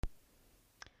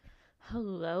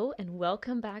Hello, and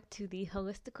welcome back to the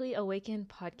Holistically Awakened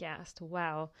podcast.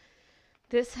 Wow,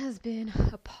 this has been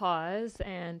a pause,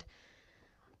 and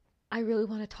I really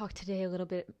want to talk today a little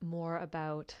bit more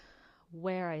about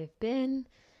where I've been,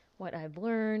 what I've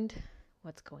learned,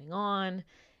 what's going on,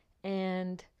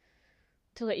 and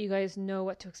to let you guys know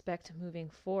what to expect moving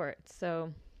forward.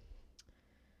 So,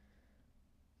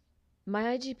 my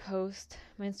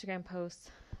Instagram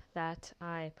post that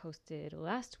I posted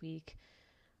last week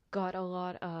got a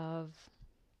lot of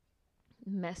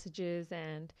messages,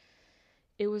 and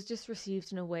it was just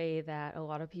received in a way that a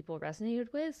lot of people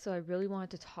resonated with. So I really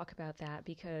wanted to talk about that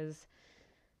because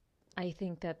I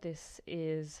think that this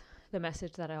is the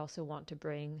message that I also want to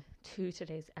bring to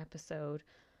today's episode,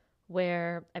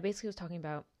 where I basically was talking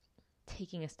about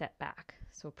taking a step back.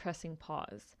 So pressing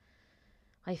pause.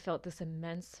 I felt this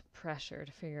immense pressure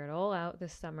to figure it all out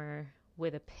this summer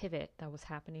with a pivot that was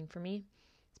happening for me,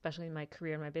 especially in my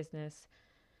career and my business.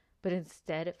 But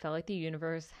instead, it felt like the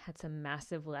universe had some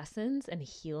massive lessons and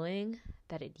healing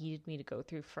that it needed me to go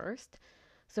through first.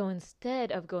 So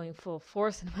instead of going full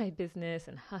force in my business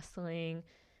and hustling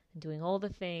and doing all the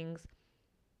things,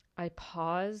 I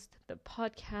paused the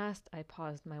podcast, I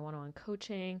paused my one-on-one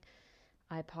coaching,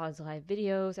 I paused live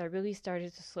videos. I really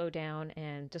started to slow down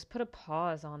and just put a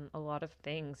pause on a lot of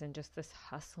things and just this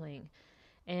hustling.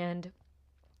 And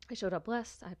I showed up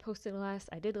less, I posted less,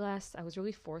 I did less. I was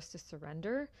really forced to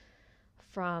surrender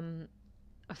from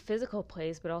a physical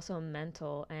place, but also a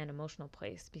mental and emotional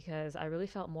place, because I really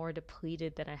felt more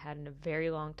depleted than I had in a very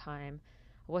long time.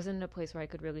 I wasn't in a place where I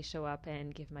could really show up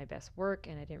and give my best work,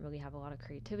 and I didn't really have a lot of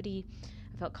creativity.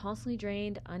 I felt constantly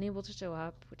drained, unable to show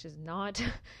up, which is not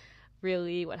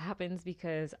really what happens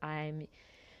because I'm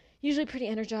usually pretty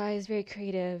energized, very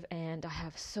creative, and I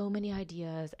have so many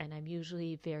ideas, and I'm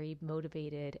usually very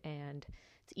motivated, and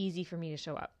it's easy for me to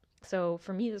show up. So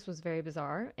for me, this was very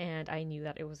bizarre, and I knew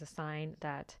that it was a sign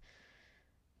that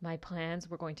my plans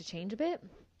were going to change a bit.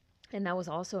 And that was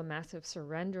also a massive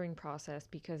surrendering process,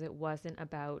 because it wasn't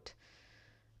about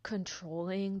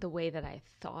controlling the way that I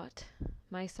thought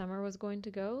my summer was going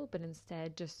to go, but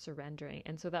instead just surrendering.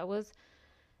 And so that was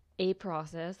a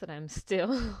process that I'm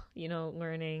still,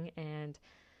 learning and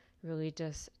really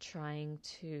just trying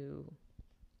to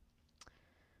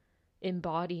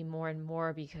embody more and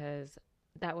more, because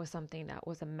that was something that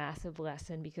was a massive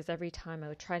lesson. Because every time I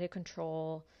would try to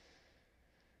control,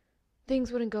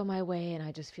 things wouldn't go my way and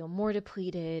I just feel more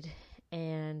depleted.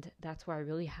 And that's where I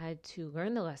really had to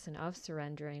learn the lesson of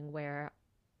surrendering, where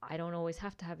I don't always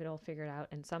have to have it all figured out,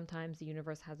 and sometimes the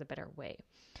universe has a better way.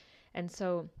 And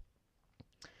so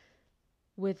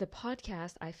with the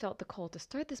podcast, I felt the call to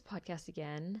start this podcast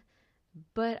again,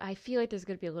 but I feel like there's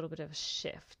going to be a little bit of a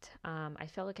shift. I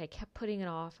felt like I kept putting it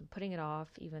off and putting it off,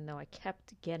 even though I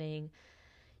kept getting,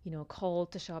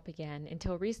 called to show up again.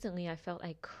 Until recently, I felt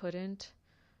I couldn't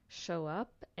show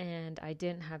up and I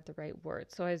didn't have the right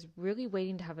words. So I was really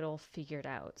waiting to have it all figured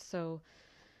out. So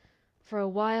for a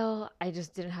while, I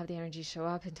just didn't have the energy to show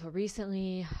up. Until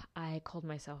recently, I called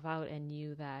myself out and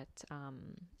knew that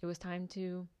it was time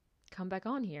to come back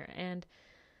on here. And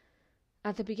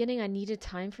at the beginning, I needed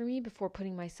time for me before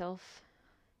putting myself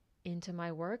into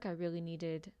my work. I really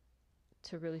needed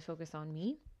to really focus on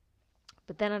me.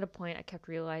 But then at a point, I kept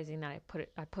realizing that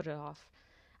I put it off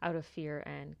out of fear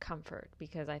and comfort,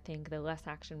 because I think the less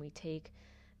action we take,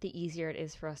 the easier it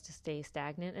is for us to stay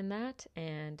stagnant in that.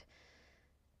 And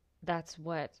that's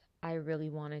what I really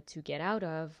wanted to get out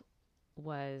of,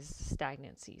 was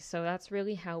stagnancy. So that's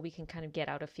really how we can kind of get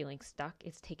out of feeling stuck.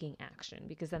 It's taking action,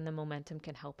 because then the momentum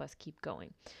can help us keep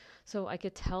going. So I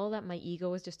could tell that my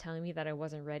ego was just telling me that I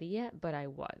wasn't ready yet, but I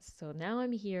was. So now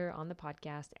I'm here on the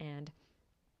podcast, and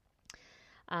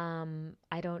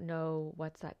I don't know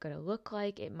what's that going to look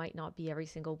like. It might not be every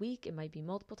single week. It might be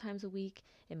multiple times a week.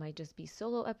 It might just be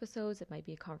solo episodes. It might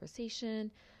be a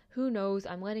conversation. Who knows?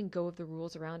 I'm letting go of the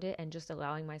rules around it and just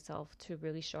allowing myself to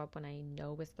really show up when I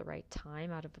know it's the right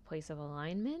time, out of the place of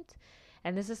alignment.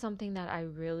 And this is something that I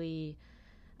really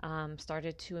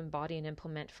started to embody and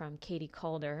implement from Katie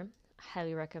Calder.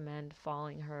 Highly recommend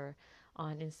following her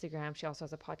on Instagram. She also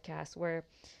has a podcast where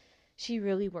she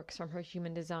really works from her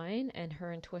human design and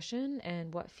her intuition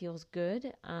and what feels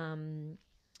good,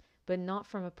 but not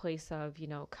from a place of,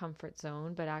 comfort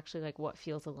zone, but actually like what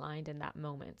feels aligned in that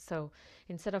moment. So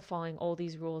instead of following all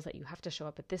these rules that you have to show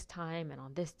up at this time and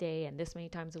on this day and this many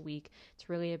times a week, it's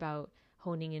really about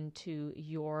honing into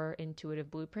your intuitive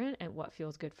blueprint and what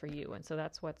feels good for you. And so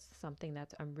that's what's something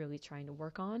that I'm really trying to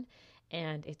work on,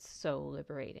 and it's so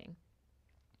liberating.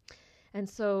 And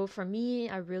so for me,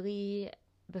 I really,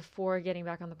 before getting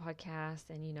back on the podcast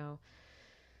and,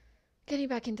 getting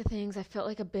back into things, I felt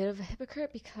like a bit of a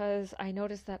hypocrite because I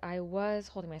noticed that I was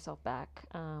holding myself back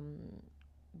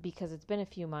because it's been a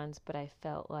few months, but I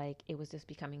felt like it was just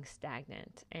becoming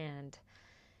stagnant and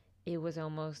it was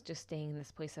almost just staying in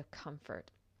this place of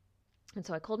comfort. And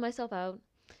so I called myself out,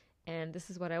 and this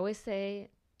is what I always say: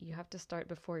 you have to start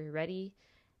before you're ready.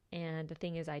 And the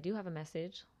thing is, I do have a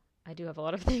message. I do have a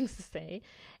lot of things to say,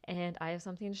 and I have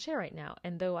something to share right now.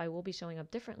 And though I will be showing up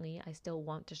differently, I still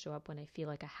want to show up when I feel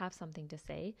like I have something to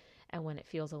say and when it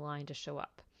feels aligned to show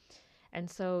up. And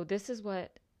so this is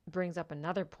what brings up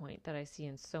another point that I see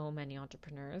in so many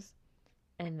entrepreneurs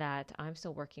and that I'm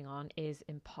still working on is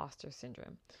imposter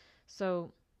syndrome.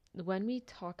 So when we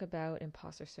talk about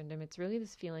imposter syndrome, it's really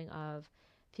this feeling of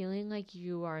feeling like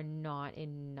you are not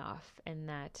enough and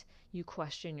that you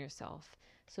question yourself.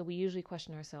 So we usually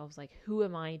question ourselves like, who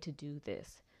am I to do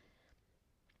this?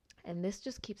 And this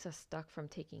just keeps us stuck from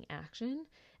taking action.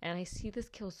 And I see this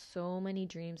kill so many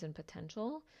dreams and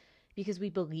potential because we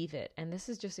believe it. And this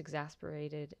is just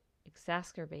exacerbated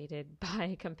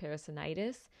by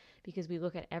comparisonitis, because we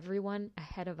look at everyone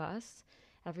ahead of us,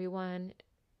 everyone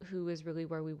who is really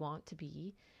where we want to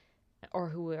be, or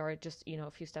who are just,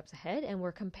 a few steps ahead, and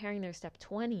we're comparing their step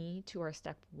 20 to our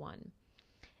step 1.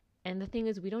 And the thing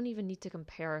is, we don't even need to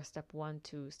compare our step 1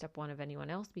 to step 1 of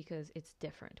anyone else because it's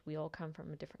different. We all come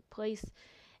from a different place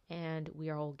and we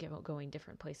are all going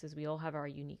different places. We all have our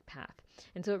unique path.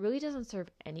 And so it really doesn't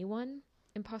serve anyone,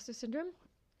 imposter syndrome.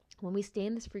 When we stay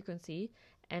in this frequency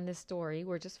and this story,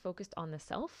 we're just focused on the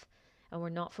self and we're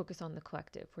not focused on the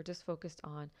collective. We're just focused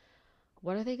on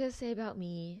what are they going to say about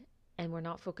me? And we're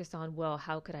not focused on, well,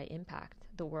 how could I impact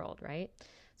the world, right?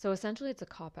 So essentially it's a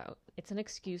cop-out. It's an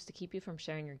excuse to keep you from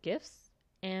sharing your gifts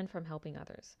and from helping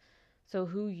others. So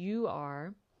who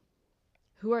are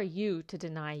you to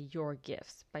deny your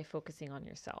gifts by focusing on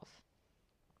yourself?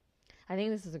 I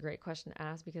think this is a great question to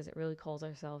ask because it really calls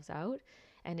ourselves out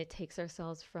and it takes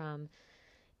ourselves from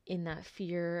in that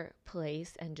fear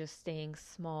place and just staying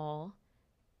small,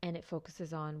 and it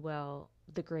focuses on, well,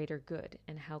 the greater good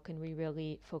and how can we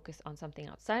really focus on something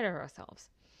outside of ourselves.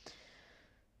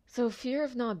 So fear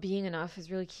of not being enough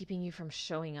is really keeping you from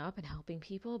showing up and helping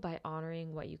people by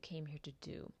honoring what you came here to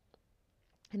do.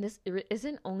 And this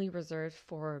isn't only reserved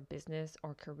for business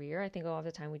or career. I think a lot of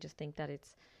the time we just think that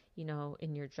it's,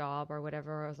 in your job or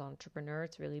whatever. As an entrepreneur,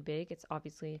 it's really big. It's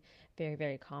obviously very,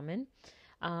 very common.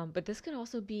 But this could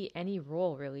also be any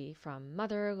role, really, from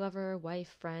mother, lover,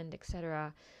 wife, friend,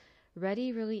 etc.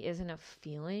 Ready really isn't a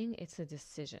feeling, it's a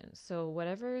decision. So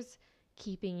whatever's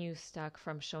keeping you stuck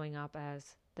from showing up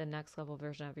as the next level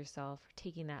version of yourself,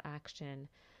 taking that action,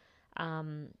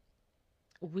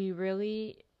 we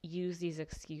really use these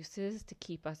excuses to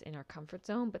keep us in our comfort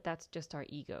zone, but that's just our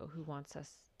ego who wants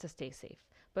us to stay safe.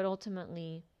 But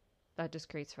ultimately, that just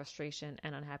creates frustration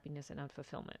and unhappiness and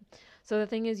unfulfillment. So the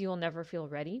thing is, you'll never feel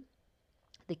ready.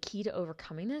 The key to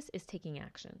overcoming this is taking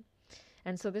action.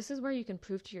 And so this is where you can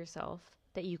prove to yourself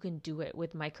that you can do it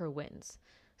with micro wins.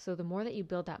 So the more that you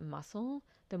build that muscle,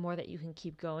 the more that you can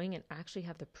keep going and actually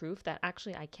have the proof that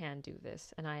actually I can do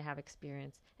this and I have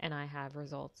experience and I have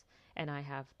results and I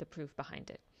have the proof behind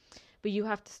it. But you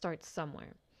have to start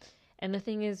somewhere. And the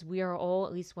thing is, we are all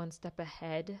at least one step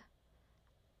ahead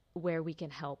where we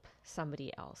can help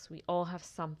somebody else. We all have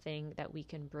something that we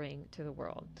can bring to the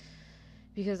world.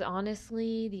 Because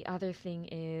honestly, the other thing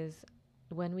is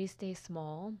when we stay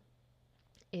small,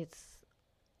 it's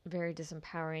very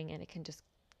disempowering and it can just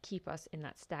keep us in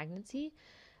that stagnancy.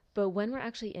 But when we're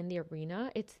actually in the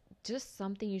arena, it's just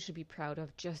something you should be proud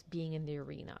of, just being in the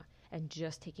arena and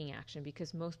just taking action,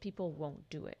 because most people won't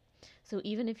do it. So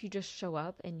even if you just show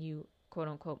up and you quote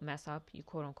unquote mess up, you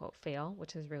quote unquote fail,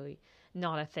 which is really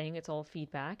not a thing, it's all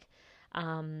feedback,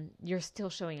 you're still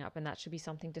showing up, and that should be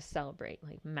something to celebrate,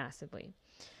 like massively.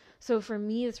 So for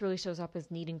me, this really shows up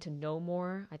as needing to know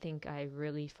more. I think I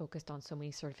really focused on so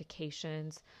many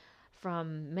certifications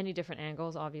from many different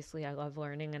angles. Obviously, I love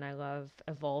learning and I love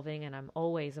evolving, and I'm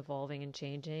always evolving and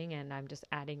changing, and I'm just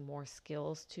adding more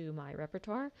skills to my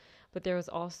repertoire. But there was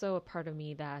also a part of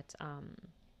me that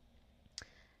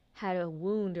had a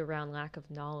wound around lack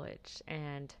of knowledge,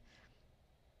 and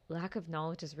lack of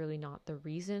knowledge is really not the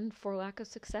reason for lack of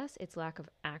success. It's lack of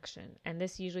action. And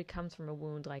this usually comes from a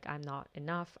wound like I'm not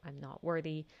enough, I'm not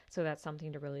worthy. So that's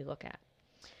something to really look at.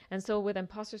 And so with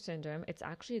imposter syndrome, it's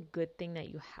actually a good thing that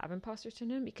you have imposter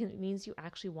syndrome, because it means you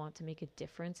actually want to make a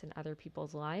difference in other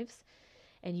people's lives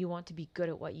and you want to be good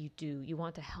at what you do. You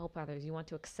want to help others. You want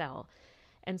to excel.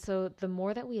 And so the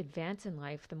more that we advance in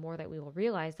life, the more that we will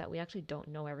realize that we actually don't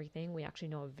know everything. We actually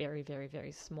know a very, very,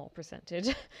 very small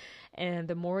percentage. And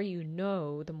the more you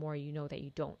know that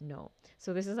you don't know.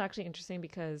 So this is actually interesting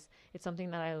because it's something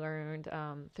that I learned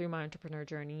through my entrepreneur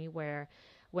journey, where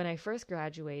when I first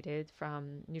graduated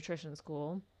from nutrition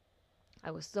school,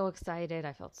 I was so excited.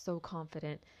 I felt so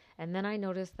confident. And then I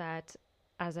noticed that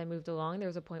as I moved along, there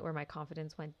was a point where my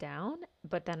confidence went down,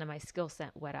 but then my skill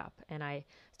set went up and I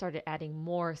started adding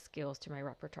more skills to my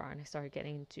repertoire. And I started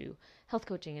getting into health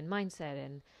coaching and mindset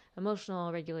and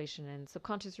emotional regulation and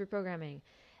subconscious reprogramming.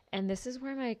 And this is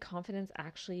where my confidence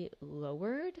actually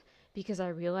lowered because I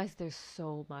realized there's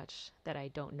so much that I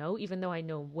don't know, even though I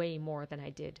know way more than I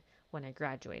did when I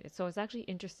graduated. So it's actually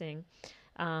interesting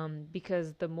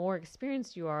because the more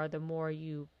experienced you are, the more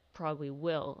you probably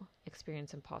will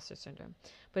experience imposter syndrome.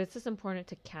 But it's just important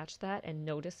to catch that and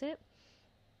notice it.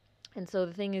 And so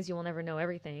the thing is, you will never know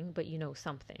everything, but you know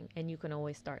something, and you can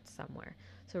always start somewhere.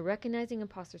 So recognizing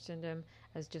imposter syndrome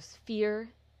as just fear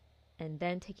and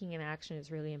then taking an action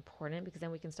is really important because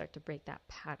then we can start to break that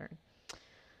pattern.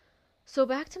 So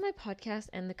back to my podcast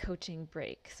and the coaching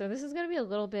break. So this is going to be a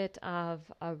little bit of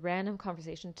a random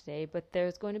conversation today, but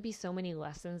there's going to be so many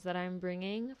lessons that I'm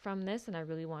bringing from this, and I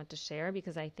really want to share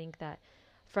because I think that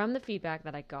from the feedback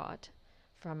that I got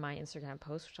from my Instagram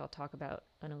post, which I'll talk about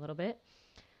in a little bit,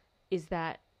 is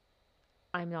that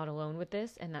I'm not alone with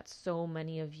this and that so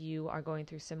many of you are going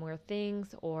through similar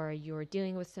things or you're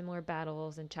dealing with similar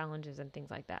battles and challenges and things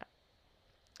like that.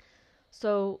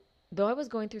 So though I was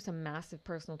going through some massive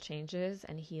personal changes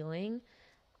and healing,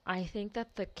 I think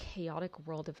that the chaotic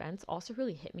world events also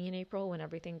really hit me in April when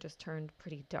everything just turned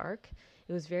pretty dark.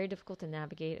 It was very difficult to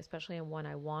navigate, especially in one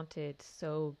I wanted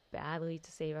so badly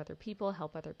to save other people,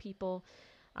 help other people.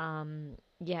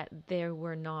 Yet they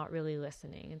were not really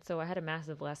listening. And so I had a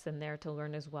massive lesson there to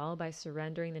learn as well by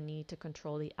surrendering the need to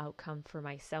control the outcome for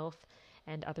myself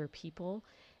and other people,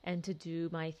 and to do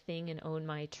my thing and own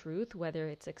my truth, whether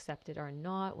it's accepted or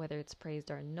not, whether it's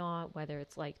praised or not, whether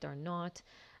it's liked or not.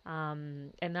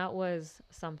 And that was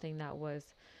something that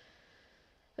was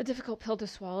a difficult pill to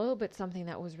swallow, but something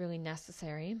that was really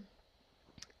necessary.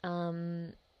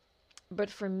 But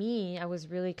for me, I was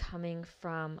really coming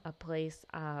from a place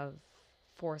of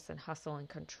force and hustle and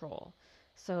control.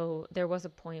 So there was a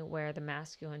point where the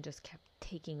masculine just kept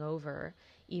taking over,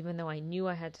 even though I knew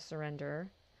I had to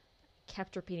surrender.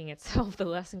 Kept repeating itself. The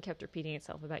lesson kept repeating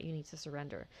itself about you need to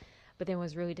surrender. But then it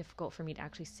was really difficult for me to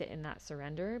actually sit in that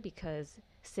surrender because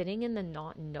sitting in the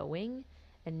not knowing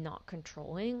and not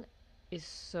controlling is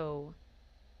so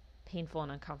painful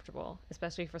and uncomfortable,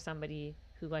 especially for somebody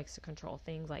who likes to control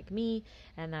things like me,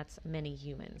 and that's many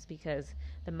humans, because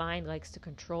the mind likes to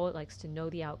control, it likes to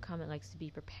know the outcome, it likes to be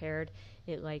prepared,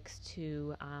 it likes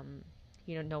to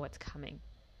know what's coming.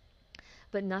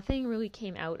 But nothing really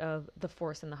came out of the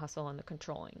force and the hustle and the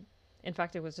controlling. In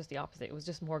fact, it was just the opposite. It was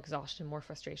just more exhaustion, more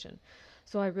frustration.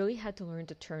 So I really had to learn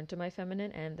to turn to my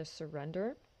feminine and the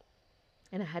surrender.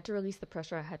 And I had to release the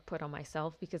pressure I had put on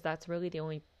myself because that's really the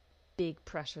only big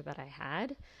pressure that I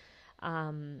had.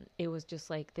 It was just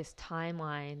like this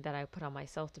timeline that I put on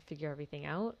myself to figure everything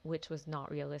out, which was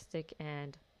not realistic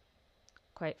and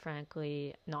quite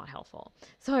frankly not helpful.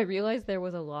 So I realized there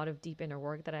was a lot of deep inner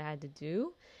work that I had to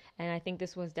do. And I think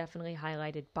this was definitely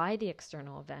highlighted by the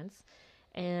external events.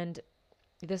 And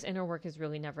this inner work is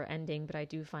really never ending, but I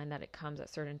do find that it comes at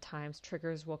certain times.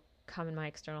 Triggers will come in my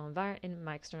external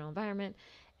environment,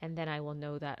 and then I will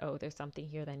know that, oh, there's something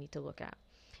here that I need to look at.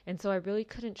 And so I really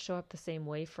couldn't show up the same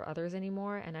way for others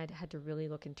anymore, and I had to really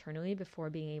look internally before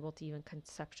being able to even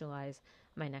conceptualize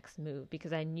my next move,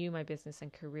 because I knew my business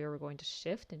and career were going to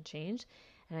shift and change,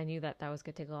 and I knew that that was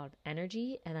going to take a lot of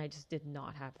energy, and I just did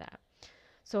not have that.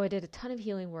 So I did a ton of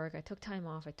healing work. I took time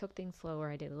off. I took things slower.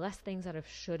 I did less things out of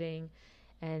shoulding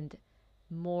and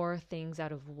more things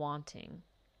out of wanting.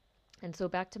 And so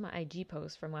back to my IG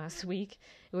post from last week,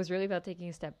 it was really about taking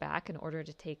a step back in order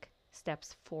to take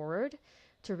steps forward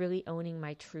to really owning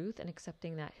my truth and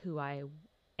accepting that who I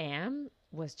am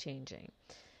was changing.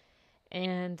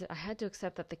 And I had to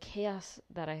accept that the chaos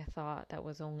that I thought that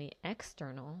was only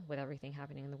external with everything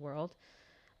happening in the world,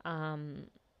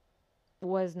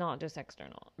 was not just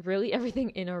external. Really, everything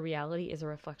in our reality is a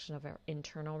reflection of our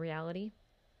internal reality.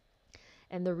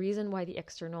 And the reason why the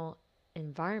external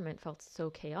environment felt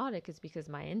so chaotic is because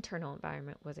my internal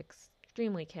environment was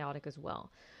extremely chaotic as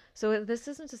well. So this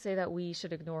isn't to say that we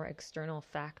should ignore external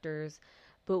factors,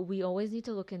 but we always need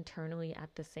to look internally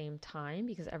at the same time,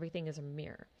 because everything is a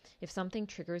mirror. If something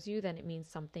triggers you, then it means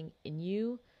something in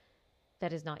you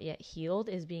that is not yet healed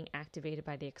is being activated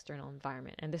by the external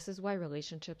environment. And this is why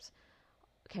relationships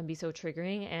can be so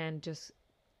triggering and just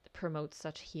promote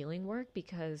such healing work,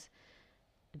 because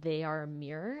they are a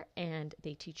mirror and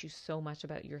they teach you so much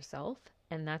about yourself.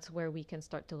 And that's where we can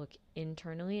start to look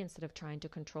internally instead of trying to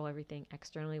control everything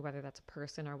externally, whether that's a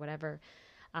person or whatever.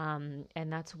 And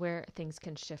that's where things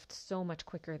can shift so much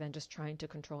quicker than just trying to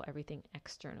control everything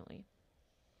externally.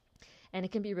 And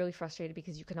it can be really frustrating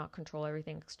because you cannot control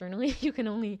everything externally. You can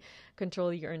only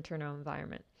control your internal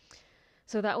environment.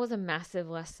 So that was a massive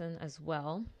lesson as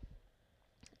well.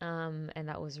 And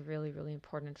that was really, really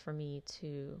important for me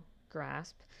to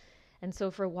grasp. And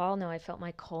so for a while now, I felt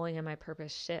my calling and my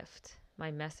purpose shift,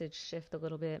 my message shift a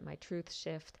little bit, my truth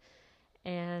shift.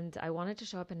 And I wanted to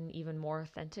show up in an even more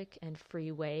authentic and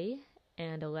free way,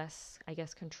 and a less, I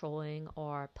guess, controlling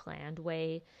or planned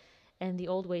way. And the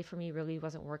old way for me really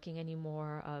wasn't working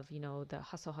anymore, of, the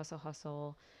hustle, hustle,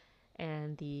 hustle,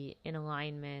 and the in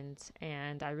alignment.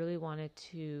 And I really wanted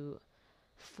to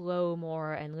flow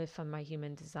more and live from my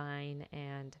human design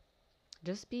and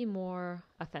just be more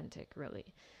authentic,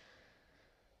 really.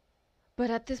 But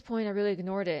at this point, I really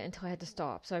ignored it until I had to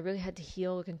stop. So I really had to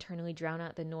heal, internally drown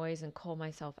out the noise and call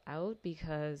myself out,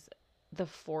 because the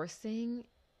forcing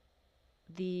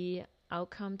the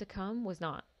outcome to come was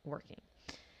not working.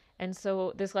 And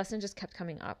so this lesson just kept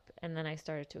coming up, and then I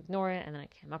started to ignore it, and then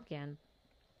it came up again.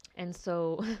 And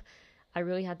so I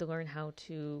really had to learn how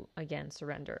to, again,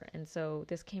 surrender. And so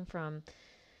this came from,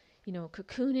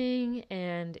 cocooning,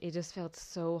 and it just felt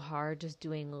so hard just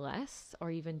doing less or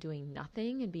even doing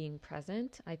nothing and being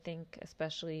present. I think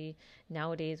especially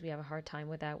nowadays we have a hard time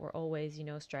with that. We're always,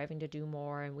 striving to do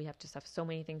more, and we have just have so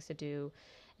many things to do,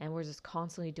 and we're just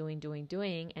constantly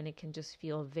doing, and it can just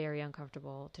feel very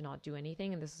uncomfortable to not do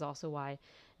anything. And this is also why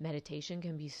meditation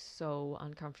can be so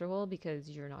uncomfortable, because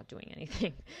you're not doing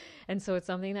anything. And so it's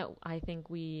something that I think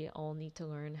we all need to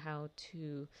learn how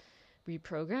to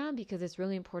reprogram, because it's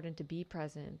really important to be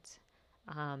present.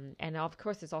 And of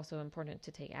course, it's also important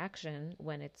to take action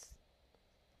when it's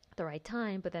the right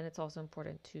time, but then it's also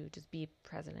important to just be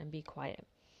present and be quiet.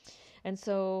 And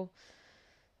so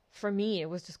for me, it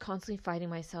was just constantly fighting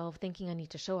myself, thinking I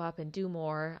need to show up and do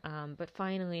more. But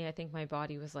finally, I think my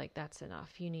body was like, that's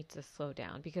enough. You need to slow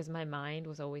down, because my mind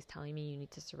was always telling me, you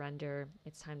need to surrender.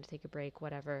 It's time to take a break,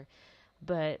 whatever.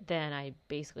 But then I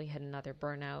basically had another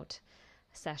burnout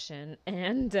session,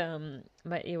 and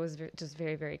but it was just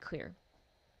very, very clear.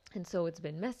 And so it's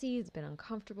been messy, it's been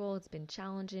uncomfortable, it's been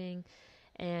challenging,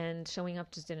 and showing up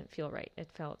just didn't feel right.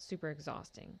 It felt super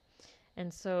exhausting.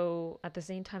 And so at the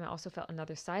same time, I also felt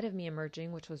another side of me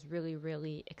emerging, which was really,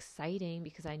 really exciting,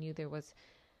 because I knew there was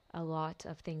a lot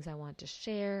of things I wanted to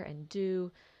share and do,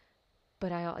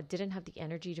 but I didn't have the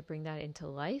energy to bring that into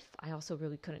life. I also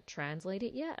really couldn't translate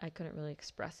it yet. I couldn't really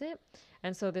express it.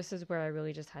 And so this is where I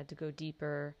really just had to go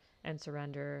deeper and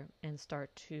surrender and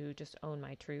start to just own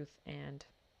my truth and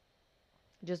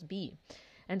just be.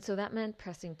 And so that meant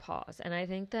pressing pause. And I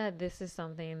think that this is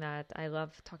something that I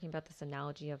love talking about, this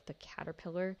analogy of the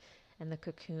caterpillar and the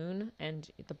cocoon and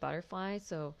the butterfly.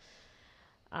 So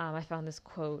I found this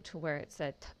quote where it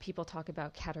said, people talk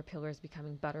about caterpillars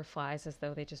becoming butterflies as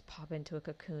though they just pop into a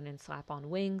cocoon and slap on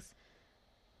wings.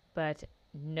 But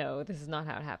no, this is not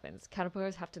how it happens.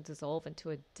 Caterpillars have to dissolve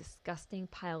into a disgusting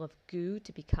pile of goo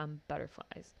to become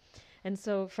butterflies. And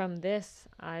so from this,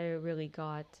 I really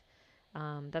got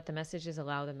that the message is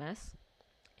allow the mess,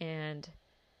 and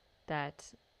that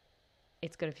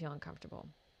it's going to feel uncomfortable.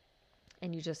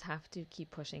 And you just have to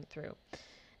keep pushing through.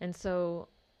 And so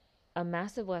a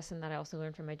massive lesson that I also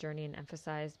learned from my journey and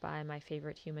emphasized by my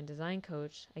favorite human design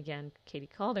coach, again, Katie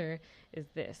Calder, is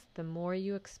this: the more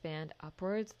you expand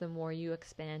upwards, the more you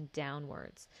expand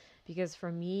downwards. Because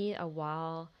for me, a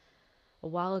while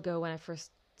ago, when I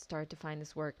first started to find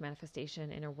this work,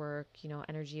 manifestation, inner work,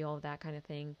 energy, all of that kind of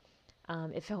thing,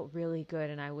 it felt really good.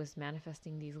 And I was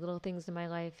manifesting these little things in my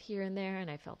life here and there, and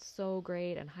I felt so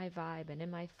great and high vibe and in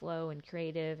my flow and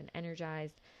creative and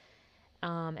energized.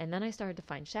 And then I started to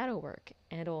find shadow work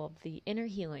and all of the inner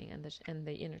healing and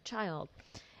the inner child.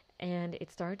 And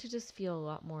it started to just feel a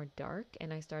lot more dark,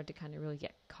 and I started to kind of really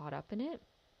get caught up in it.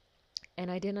 And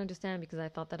I didn't understand, because I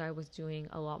thought that I was doing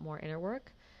a lot more inner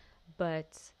work,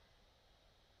 but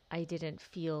I didn't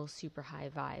feel super high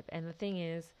vibe. And the thing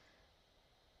is,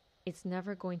 it's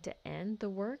never going to end, the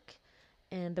work.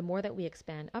 And the more that we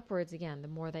expand upwards, again, the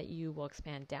more that you will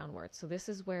expand downwards. So this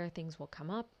is where things will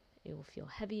come up. It will feel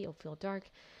heavy, it'll feel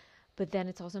dark. But then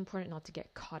it's also important not to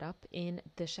get caught up in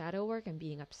the shadow work and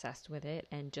being obsessed with it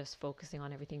and just focusing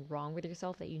on everything wrong with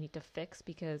yourself that you need to fix,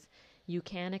 because you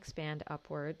can expand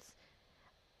upwards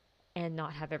and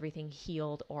not have everything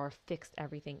healed or fixed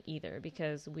everything either,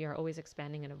 because we are always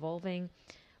expanding and evolving.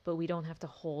 but we don't have to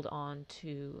hold on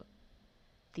to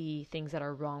the things that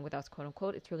are wrong with us, quote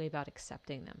unquote. It's really about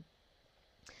accepting them.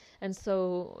 And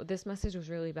so this message was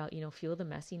really about, feel the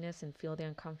messiness and feel the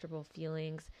uncomfortable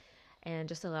feelings and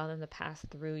just allow them to pass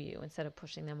through you instead of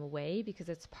pushing them away, because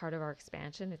it's part of our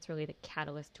expansion. It's really the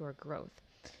catalyst to our growth.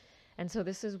 And so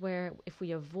this is where if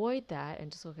we avoid that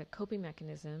and just look at coping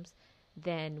mechanisms,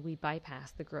 then we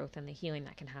bypass the growth and the healing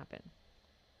that can happen.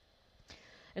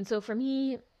 And so for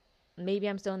me, maybe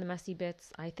I'm still in the messy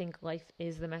bits. I think life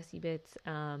is the messy bits.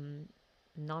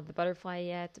 Not the butterfly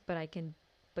yet,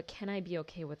 but can I be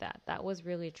okay with that? That was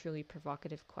really a truly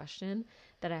provocative question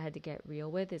that I had to get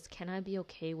real with, is can I be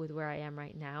okay with where I am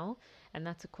right now? And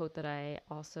that's a quote that I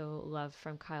also love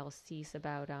from Kyle Cease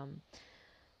about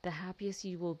the happiest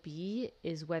you will be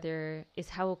is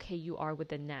how okay you are with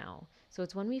the now. So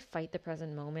it's when we fight the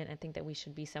present moment and think that we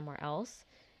should be somewhere else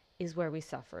is where we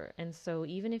suffer. And so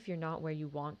even if you're not where you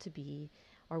want to be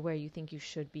or where you think you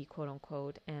should be, quote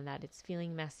unquote, and that it's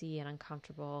feeling messy and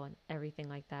uncomfortable and everything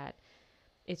like that,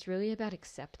 it's really about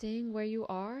accepting where you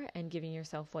are and giving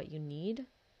yourself what you need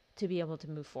to be able to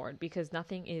move forward, because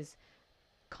nothing is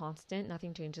constant,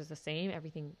 nothing changes the same,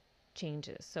 everything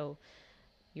changes. So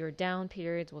your down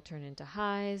periods will turn into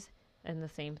highs, and the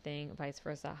same thing, vice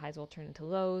versa. Highs will turn into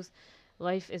lows.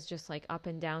 Life is just like up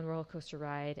and down roller coaster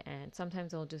ride, and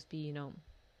sometimes it'll just be,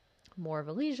 more of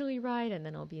a leisurely ride, and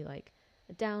then it'll be like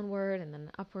a downward and then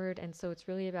upward. And so it's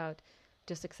really about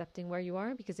just accepting where you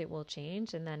are, because it will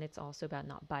change, and then it's also about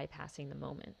not bypassing the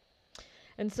moment.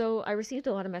 And so I received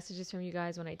a lot of messages from you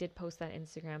guys when I did post that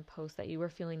Instagram post that you were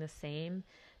feeling the same.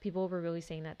 People were really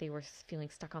saying that they were feeling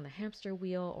stuck on the hamster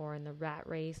wheel or in the rat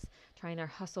race, trying to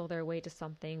hustle their way to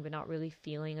something, but not really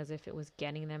feeling as if it was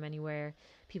getting them anywhere.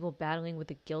 People battling with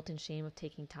the guilt and shame of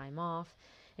taking time off,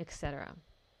 etc.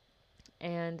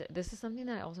 And this is something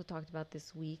that I also talked about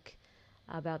this week,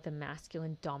 about the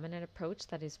masculine dominant approach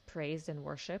that is praised and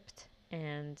worshipped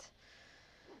and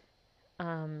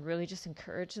really just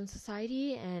encouraged in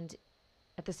society, and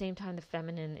at the same time the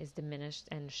feminine is diminished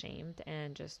and shamed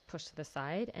and just pushed to the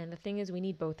side. And the thing is, we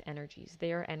need both energies.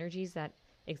 They are energies that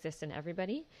exist in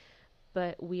everybody,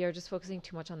 but we are just focusing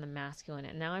too much on the masculine.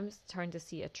 And now I'm starting to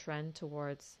see a trend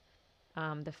towards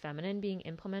the feminine being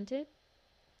implemented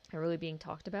and really being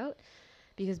talked about,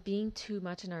 because being too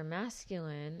much in our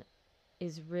masculine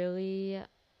is really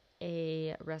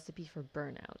a recipe for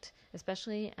burnout,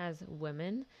 especially as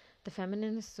women. The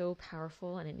feminine is so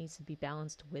powerful and it needs to be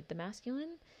balanced with the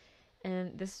masculine.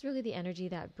 And this is really the energy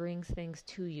that brings things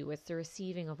to you. It's the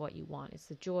receiving of what you want. It's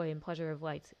the joy and pleasure of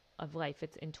life.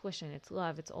 It's intuition, it's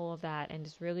love, it's all of that. And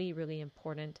it's really, really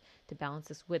important to balance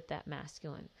this with that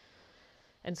masculine.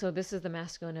 And so this is the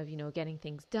masculine of, getting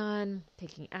things done,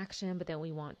 taking action, but then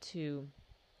we want to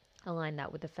align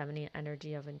that with the feminine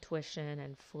energy of intuition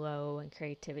and flow and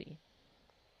creativity.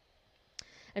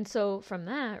 And so from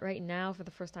that, right now, for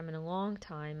the first time in a long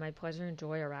time, my pleasure and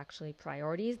joy are actually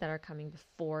priorities that are coming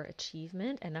before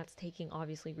achievement. And that's taking,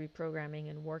 obviously, reprogramming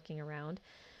and working around,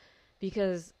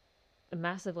 because a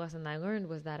massive lesson I learned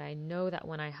was that I know that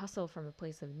when I hustle from a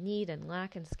place of need and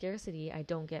lack and scarcity, I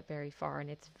don't get very far, and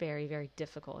it's very, very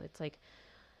difficult. It's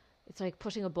like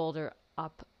pushing a boulder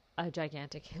up a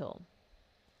gigantic hill.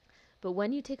 But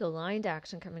when you take aligned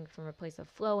action coming from a place of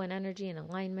flow and energy and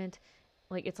alignment,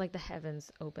 it's like the heavens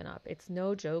open up. It's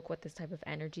no joke what this type of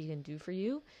energy can do for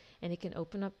you, and it can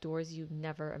open up doors you've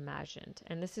never imagined.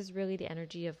 And this is really the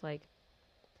energy of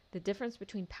the difference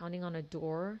between pounding on a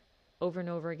door over and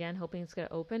over again, hoping it's going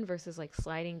to open, versus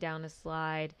sliding down a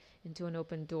slide into an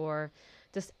open door.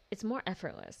 It's more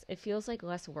effortless. It feels like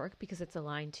less work because it's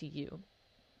aligned to you.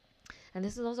 And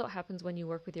this is also what happens when you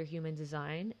work with your human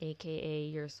design, aka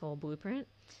your soul blueprint,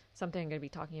 something I'm going to be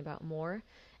talking about more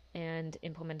and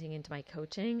implementing into my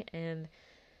coaching. And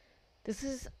this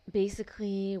is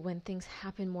basically when things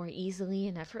happen more easily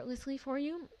and effortlessly for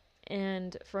you.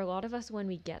 And for a lot of us, when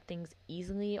we get things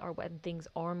easily, or when things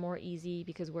are more easy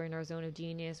because we're in our zone of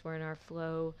genius, we're in our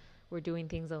flow, we're doing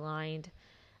things aligned,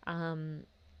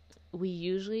 we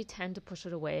usually tend to push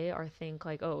it away or think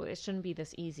oh, it shouldn't be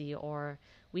this easy, or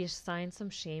we assign some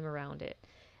shame around it.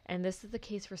 And this is the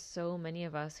case for so many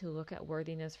of us who look at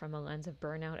worthiness from a lens of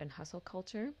burnout and hustle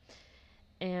culture.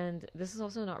 And this is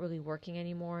also not really working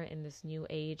anymore in this new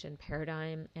age and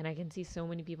paradigm. And I can see so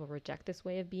many people reject this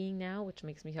way of being now, which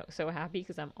makes me so happy,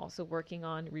 because I'm also working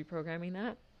on reprogramming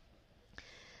that.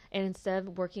 And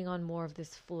instead working on more of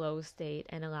this flow state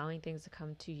and allowing things to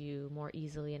come to you more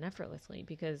easily and effortlessly,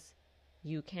 because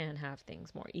you can have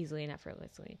things more easily and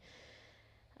effortlessly.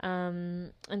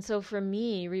 And so for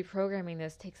me, reprogramming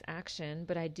this takes action,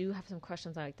 but I do have some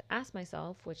questions I like to ask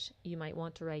myself, which you might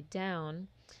want to write down,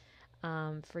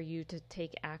 for you to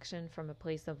take action from a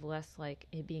place of less like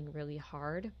it being really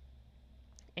hard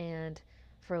and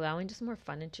for allowing just more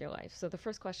fun into your life. So the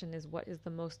first question is, what is the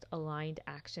most aligned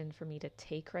action for me to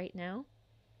take right now?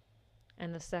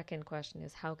 And the second question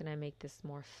is, how can I make this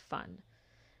more fun?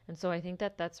 And so I think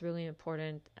that that's really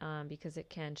important, because it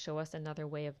can show us another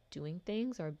way of doing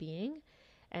things or being.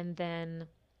 And then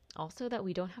also that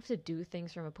we don't have to do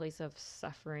things from a place of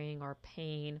suffering or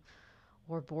pain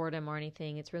or boredom or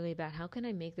anything. It's really about, how can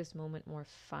I make this moment more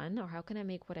fun, or how can I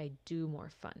make what I do more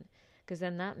fun? Because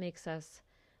then that makes us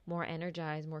more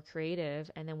energized, more creative,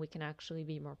 and then we can actually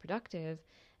be more productive,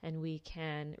 and we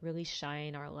can really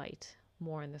shine our light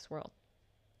more in this world.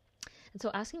 And so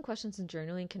asking questions and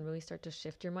journaling can really start to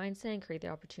shift your mindset and create the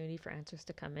opportunity for answers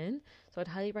to come in. So I'd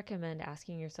highly recommend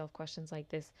asking yourself questions like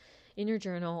this in your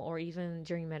journal or even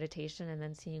during meditation, and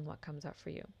then seeing what comes up for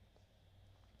you.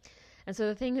 And so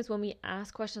the thing is, when we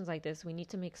ask questions like this, we need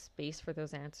to make space for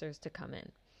those answers to come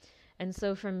in. And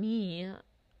so for me,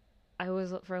 I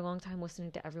was for a long time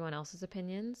listening to everyone else's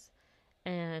opinions,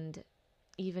 and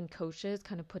even coaches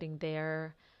kind of putting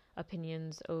their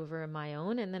opinions over my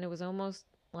own. And then it was almost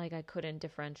like I couldn't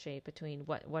differentiate between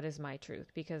what is my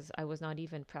truth, because I was not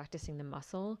even practicing the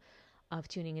muscle of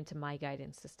tuning into my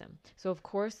guidance system. So of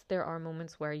course there are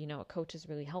moments where, a coach is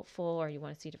really helpful, or you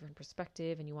want to see a different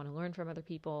perspective and you want to learn from other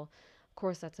people. Of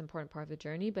course, that's an important part of the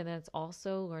journey, but then it's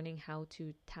also learning how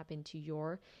to tap into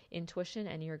your intuition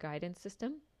and your guidance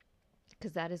system,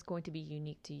 because that is going to be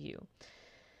unique to you.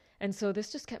 And so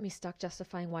this just kept me stuck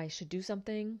justifying why I should do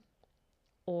something,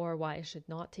 or why I should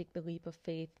not take the leap of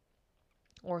faith,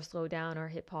 or slow down, or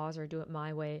hit pause, or do it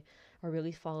my way, or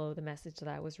really follow the message that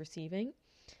I was receiving.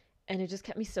 And it just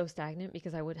kept me so stagnant,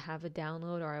 because I would have a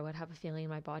download, or I would have a feeling in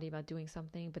my body about doing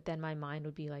something, but then my mind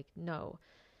would be like, no.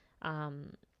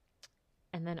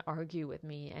 And then argue with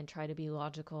me and try to be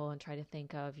logical and try to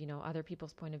think of, other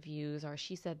people's point of views, or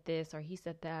she said this, or he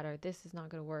said that, or this is not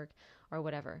going to work, or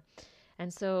whatever.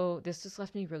 And so this just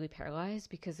left me really paralyzed,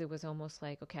 because it was almost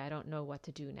like, okay, I don't know what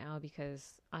to do now,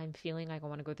 because I'm feeling like I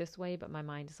want to go this way, but my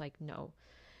mind is like, no.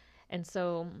 And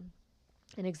so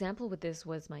an example with this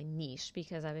was my niche,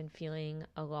 because I've been feeling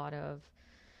a lot of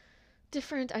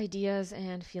different ideas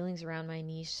and feelings around my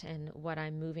niche and what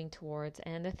I'm moving towards.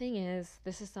 And the thing is,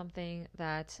 this is something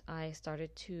that I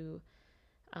started to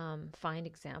find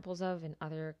examples of in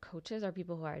other coaches or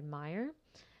people who I admire.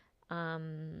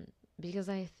 Because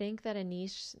I think that a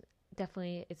niche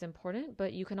definitely is important,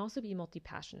 but you can also be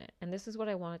multi-passionate. And this is what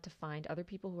I wanted to find: other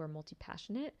people who are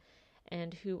multi-passionate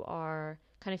and who are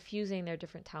kind of fusing their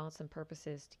different talents and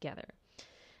purposes together.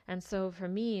 And so for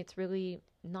me, it's really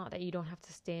not that you don't have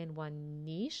to stay in one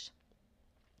niche.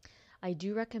 I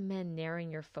do recommend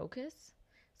narrowing your focus.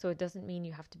 So it doesn't mean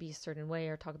you have to be a certain way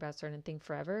or talk about a certain thing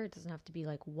forever. It doesn't have to be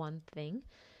like one thing.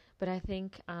 But I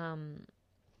think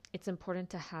it's important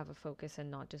to have a focus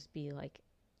and not just be like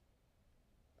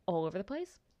all over the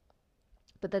place.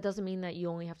 But that doesn't mean that you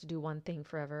only have to do one thing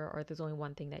forever, or there's only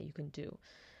one thing that you can do.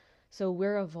 So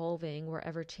we're evolving, we're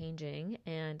ever changing,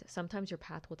 and sometimes your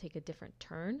path will take a different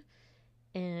turn,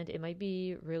 and it might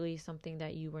be really something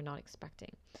that you were not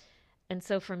expecting. And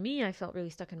so for me, I felt really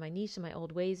stuck in my niche and my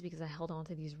old ways, because I held on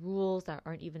to these rules that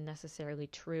aren't even necessarily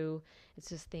true. It's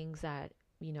just things that,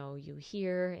 you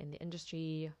hear in the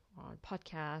industry, or on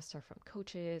podcasts, or from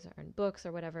coaches, or in books,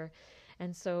 or whatever.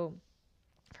 And so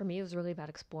for me, it was really about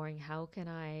exploring, how can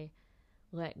I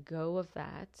let go of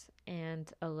that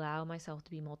and allow myself to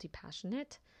be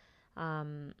multi-passionate,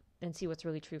 and see what's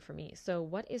really true for me. So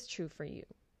what is true for you?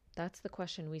 That's the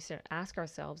question we should ask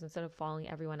ourselves, instead of following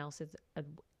everyone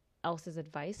else's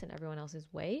advice and everyone else's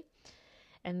way.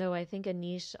 And though I think a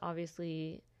niche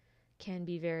obviously can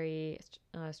be very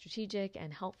strategic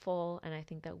and helpful, and I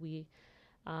think that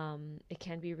it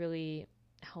can be really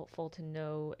helpful to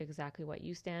know exactly what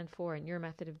you stand for and your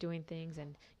method of doing things,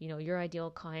 and your ideal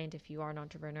client if you are an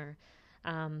entrepreneur.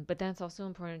 But then it's also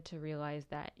important to realize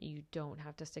that you don't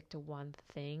have to stick to one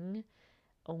thing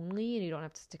only, and you don't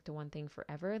have to stick to one thing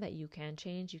forever, that you can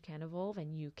change, you can evolve,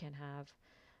 and you can have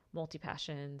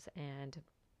multi-passions, and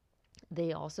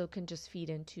they also can just feed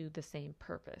into the same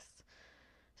purpose.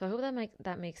 So I hope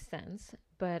that makes sense.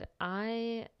 But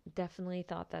I definitely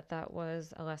thought that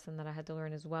was a lesson that I had to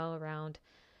learn as well, around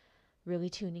really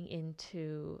tuning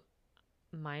into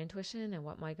my intuition and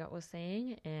what my gut was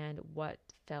saying, and what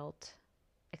felt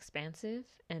expansive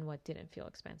and what didn't feel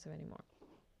expansive anymore.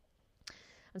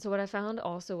 And so what I found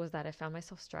also was that I found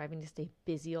myself striving to stay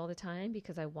busy all the time,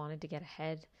 because I wanted to get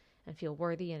ahead and feel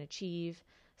worthy and achieve.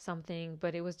 something,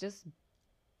 but it was just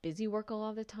busy work a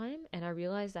lot of the time. And I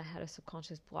realized I had a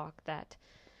subconscious block that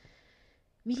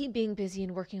me being busy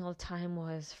and working all the time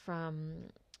was from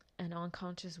an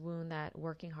unconscious wound that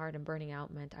working hard and burning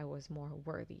out meant I was more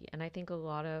worthy. And I think a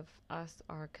lot of us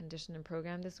are conditioned and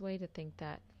programmed this way to think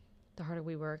that the harder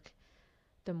we work,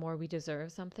 the more we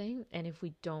deserve something. And if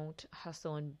we don't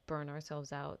hustle and burn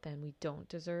ourselves out, then we don't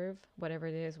deserve whatever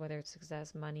it is, whether it's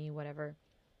success, money, whatever.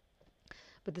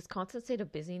 But this constant state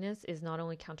of busyness is not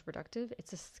only counterproductive,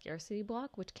 it's a scarcity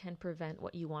block, which can prevent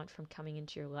what you want from coming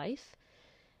into your life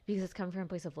because it's coming from a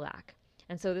place of lack.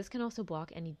 And so this can also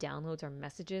block any downloads or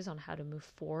messages on how to move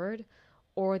forward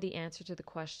or the answer to the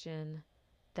question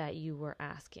that you were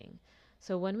asking.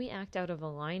 So when we act out of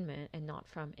alignment and not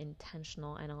from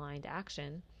intentional and aligned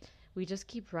action, we just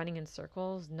keep running in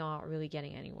circles, not really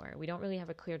getting anywhere. We don't really have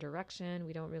a clear direction.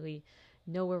 We don't really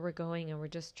know where we're going, and we're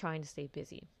just trying to stay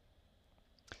busy.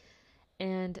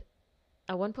 And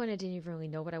at one point, I didn't even really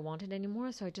know what I wanted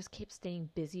anymore, so I just kept staying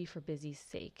busy for busy's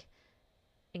sake.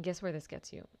 And guess where this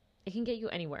gets you? It can get you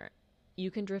anywhere.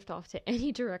 You can drift off to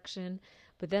any direction,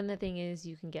 but then the thing is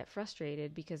you can get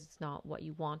frustrated because it's not what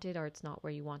you wanted or it's not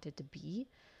where you wanted to be.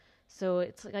 So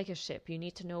it's like a ship. You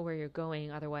need to know where you're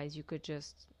going, otherwise you could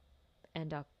just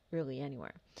end up really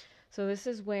anywhere. So this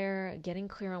is where getting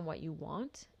clear on what you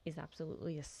want is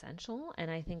absolutely essential,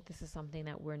 and I think this is something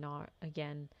that we're not,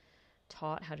 again,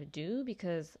 taught how to do,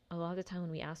 because a lot of the time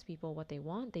when we ask people what they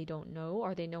want, they don't know,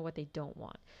 or they know what they don't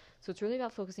want. So it's really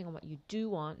about focusing on what you do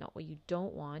want, not what you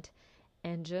don't want,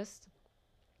 and just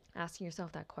asking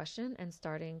yourself that question and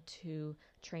starting to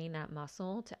train that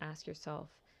muscle to ask yourself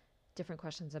different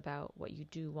questions about what you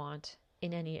do want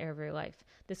in any area of your life.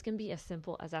 This can be as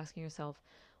simple as asking yourself,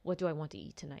 what do I want to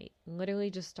eat tonight? Literally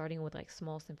just starting with like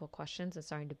small, simple questions and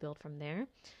starting to build from there.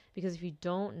 Because if you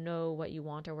don't know what you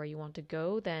want or where you want to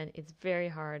go, then it's very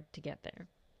hard to get there.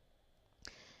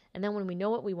 And then when we know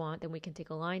what we want, then we can take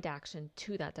aligned action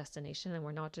to that destination, and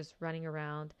we're not just running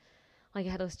around like a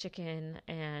headless chicken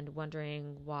and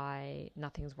wondering why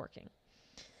nothing's working.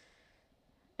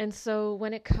 And so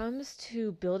when it comes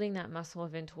to building that muscle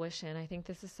of intuition, I think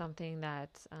this is something that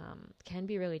can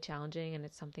be really challenging, and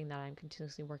it's something that I'm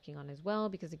continuously working on as well,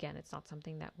 because again, it's not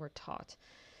something that we're taught.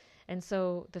 And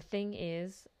so the thing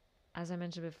is, as I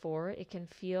mentioned before, it can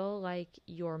feel like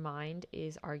your mind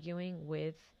is arguing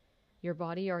with your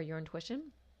body or your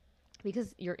intuition,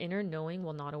 because your inner knowing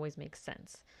will not always make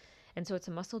sense. And so it's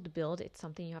a muscle to build. It's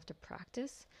something you have to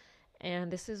practice.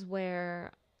 And this is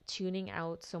where tuning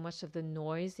out so much of the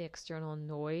noise, the external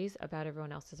noise about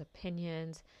everyone else's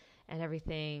opinions and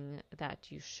everything that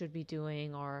you should be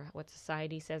doing or what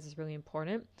society says is really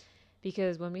important.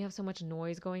 Because when we have so much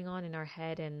noise going on in our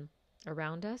head and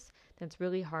around us, then it's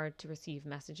really hard to receive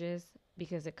messages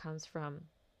because it comes from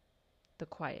the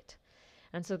quiet.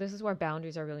 And so this is where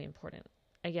boundaries are really important.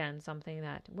 Again, something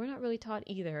that we're not really taught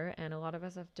either, and a lot of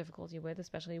us have difficulty with,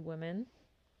 especially women,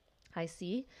 I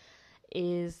see,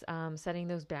 is setting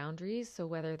those boundaries. So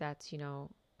whether that's, a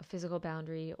physical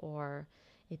boundary, or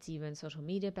it's even social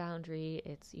media boundary,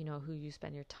 it's, who you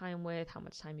spend your time with, how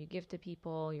much time you give to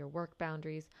people, your work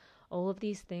boundaries, all of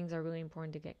these things are really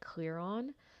important to get clear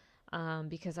on.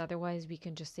 Because otherwise we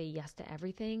can just say yes to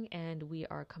everything and we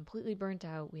are completely burnt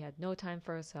out. We had no time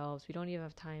for ourselves. We don't even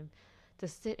have time to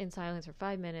sit in silence for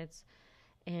 5 minutes,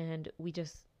 and we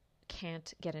just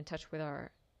can't get in touch with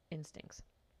our instincts.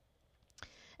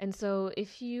 And so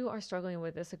if you are struggling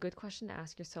with this, a good question to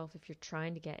ask yourself if you're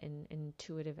trying to get an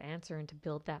intuitive answer and to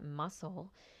build that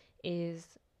muscle is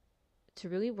to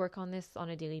really work on this on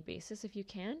a daily basis if you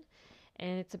can.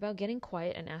 And it's about getting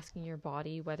quiet and asking your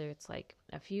body, whether it's like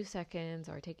a few seconds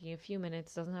or taking a few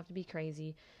minutes, doesn't have to be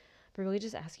crazy, but really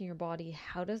just asking your body,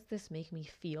 how does this make me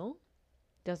feel?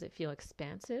 Does it feel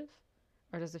expansive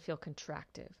or does it feel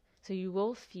contractive? So you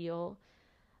will feel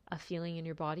a feeling in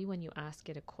your body when you ask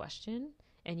it a question,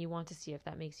 and you want to see if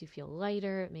that makes you feel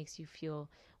lighter, it makes you feel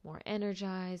more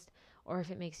energized, or if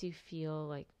it makes you feel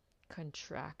like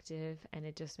contractive and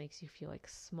it just makes you feel like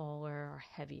smaller or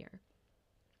heavier.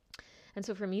 And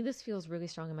so for me, this feels really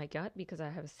strong in my gut because I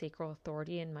have a sacral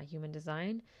authority in my human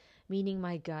design, meaning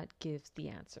my gut gives the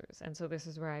answers. And so this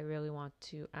is where I really want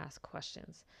to ask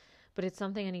questions. But it's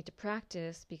something I need to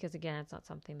practice because, again, it's not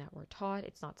something that we're taught.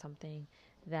 It's not something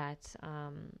that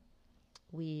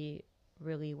we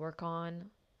really work on,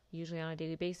 usually on a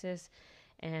daily basis.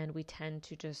 And we tend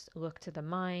to just look to the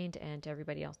mind and to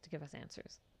everybody else to give us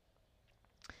answers.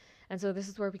 And so this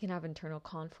is where we can have internal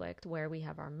conflict, where we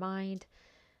have our mind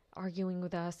arguing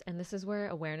with us. And this is where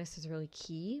awareness is really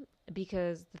key,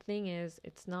 because the thing is,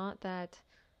 it's not that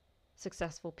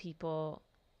successful people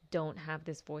don't have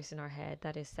this voice in our head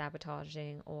that is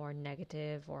sabotaging or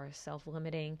negative or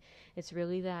self-limiting. It's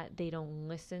really that they don't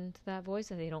listen to that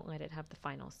voice and they don't let it have the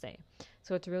final say.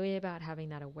 So it's really about having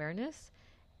that awareness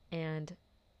and,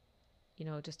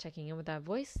 just checking in with that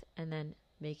voice and then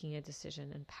making a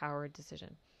decision, empowered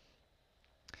decision.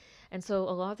 And so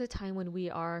a lot of the time when we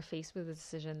are faced with a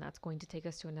decision that's going to take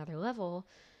us to another level,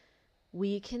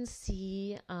 we can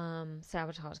see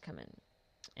sabotage come in.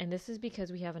 And this is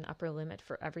because we have an upper limit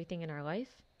for everything in our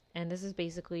life. And this is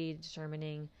basically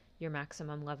determining your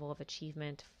maximum level of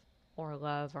achievement or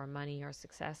love or money or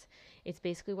success. It's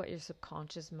basically what your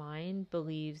subconscious mind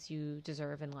believes you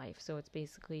deserve in life. So it's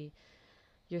basically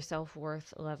your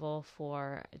self-worth level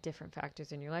for different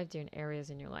factors in your life, different areas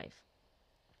in your life.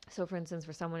 So for instance,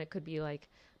 for someone, it could be like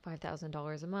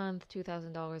 $5,000 a month,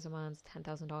 $2,000 a month,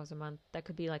 $10,000 a month. That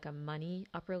could be like a money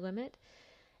upper limit.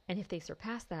 And if they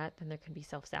surpass that, then there can be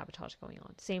self-sabotage going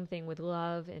on. Same thing with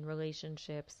love, in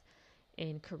relationships,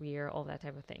 in career, all that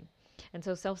type of thing. And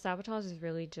so self-sabotage is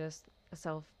really just a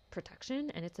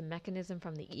self-protection, and it's a mechanism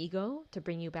from the ego to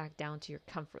bring you back down to your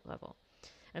comfort level.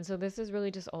 And so this is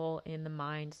really just all in the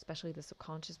mind, especially the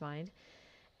subconscious mind.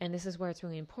 And this is where it's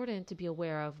really important to be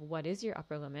aware of what is your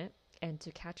upper limit and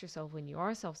to catch yourself when you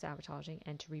are self-sabotaging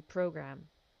and to reprogram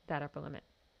that upper limit.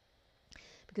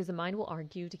 Because the mind will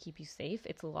argue to keep you safe.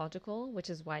 It's logical, which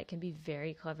is why it can be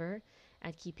very clever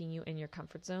at keeping you in your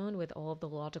comfort zone with all of the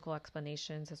logical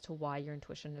explanations as to why your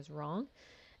intuition is wrong.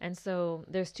 And so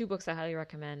there's 2 books I highly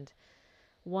recommend.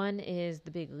 One is The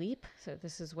Big Leap. So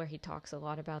this is where he talks a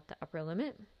lot about the upper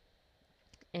limit.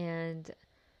 And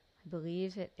I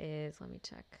believe it is, let me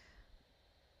check,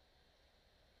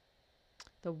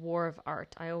 The War of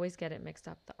Art. I always get it mixed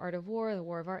up. The Art of War, The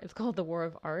War of Art. It's called The War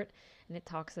of Art. And it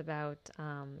talks about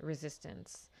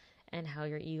resistance and how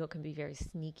your ego can be very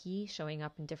sneaky, showing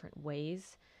up in different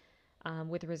ways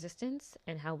with resistance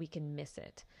and how we can miss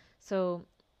it. So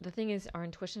the thing is, our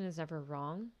intuition is never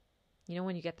wrong.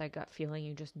 When you get that gut feeling,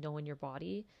 you just know in your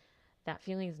body, that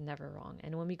feeling is never wrong.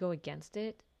 And when we go against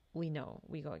it, we know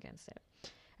we go against it.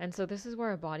 And so this is where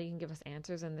our body can give us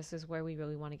answers, and this is where we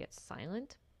really want to get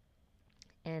silent.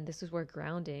 And this is where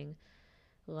grounding,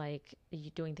 like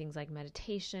doing things like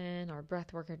meditation or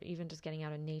breath work or even just getting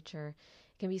out in nature,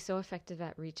 can be so effective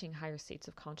at reaching higher states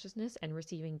of consciousness and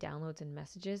receiving downloads and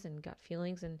messages and gut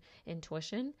feelings and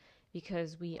intuition,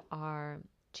 because we are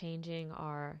changing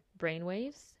our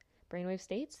brainwave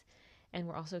states, and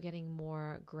we're also getting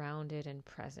more grounded and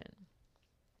present.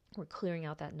 We're clearing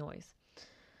out that noise.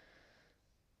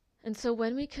 And so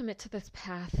when we commit to this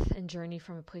path and journey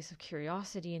from a place of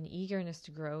curiosity and eagerness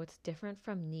to grow, it's different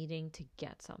from needing to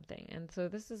get something. And so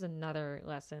this is another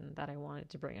lesson that I wanted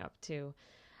to bring up too,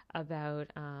 about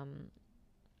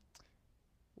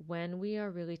when we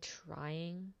are really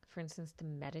trying, for instance, to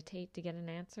meditate to get an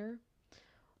answer,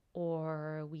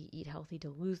 or we eat healthy to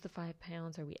lose the 5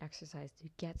 pounds, or we exercise to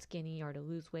get skinny or to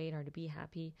lose weight or to be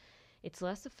happy, it's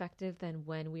less effective than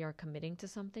when we are committing to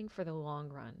something for the long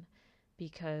run,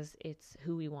 because it's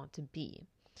who we want to be.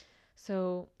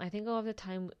 So I think a lot of the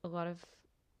time, a lot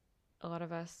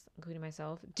of us, including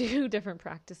myself, do different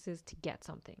practices to get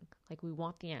something. Like we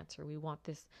want the answer, we want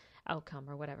this outcome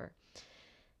or whatever.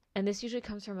 And this usually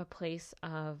comes from a place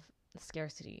of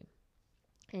scarcity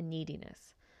and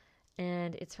neediness.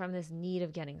 And it's from this need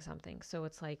of getting something. So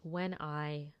it's like, when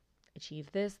I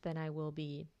achieve this, then I will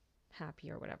be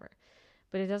happy or whatever.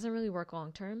 But it doesn't really work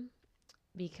long term,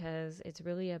 because it's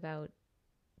really about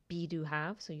be, do,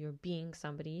 have. So you're being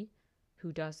somebody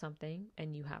who does something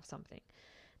and you have something.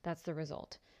 That's the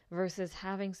result. Versus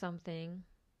having something,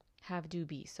 have, do,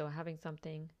 be. So having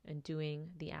something and doing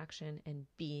the action and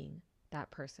being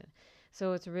that person.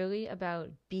 So it's really about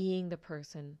being the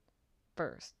person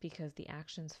first, because the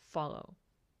actions follow.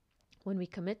 When we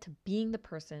commit to being the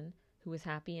person who is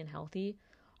happy and healthy,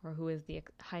 or who is the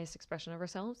highest expression of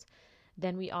ourselves,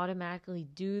 then we automatically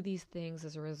do these things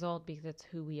as a result, because it's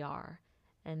who we are.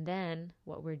 And then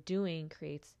what we're doing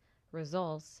creates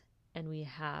results, and we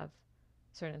have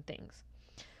certain things.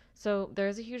 So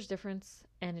there's a huge difference,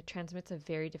 and it transmits a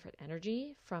very different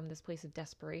energy from this place of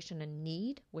desperation and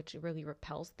need, which really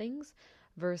repels things,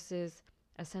 versus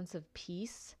a sense of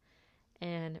peace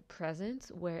and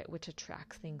presence, which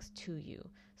attracts things to you.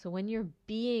 So when you're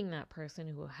being that person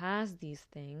who has these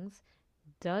things,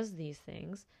 does these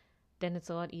things, then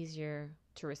it's a lot easier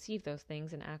to receive those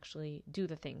things and actually do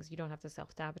the things. You don't have to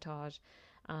self-sabotage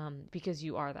because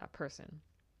you are that person.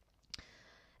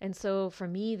 And so for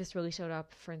me, this really showed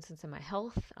up, for instance, in my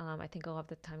health. I think a lot of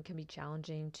the time can be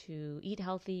challenging to eat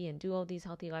healthy and do all these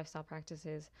healthy lifestyle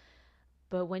practices.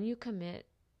 But when you commit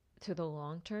to the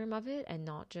long term of it, and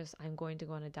not just I'm going to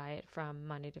go on a diet from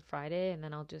Monday to Friday and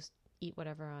then I'll just eat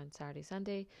whatever on Saturday,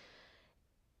 Sunday.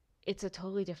 It's a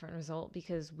totally different result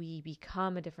because we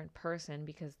become a different person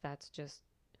because that's just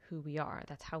who we are.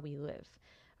 That's how we live.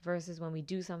 Versus when we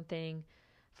do something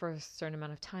for a certain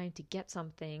amount of time to get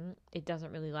something, it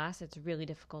doesn't really last. It's really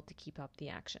difficult to keep up the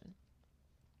action.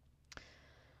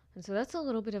 And so that's a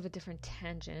little bit of a different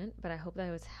tangent, but I hope that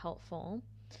it was helpful.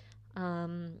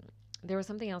 There was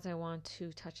something else I want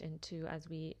to touch into as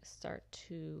we start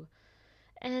to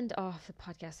end off the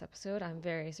podcast episode. I'm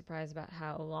very surprised about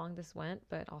how long this went,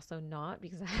 but also not,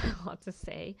 because I had a lot to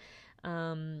say.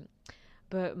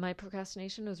 But my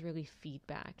procrastination was really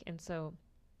feedback. And so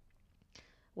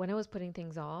when I was putting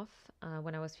things off,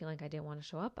 when I was feeling like I didn't want to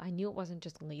show up, I knew it wasn't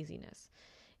just laziness.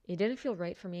 It didn't feel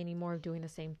right for me anymore doing the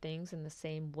same things in the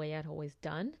same way I'd always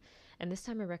done. And this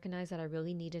time I recognized that I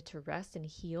really needed to rest and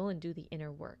heal and do the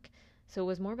inner work. So it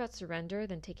was more about surrender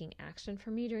than taking action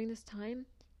for me during this time.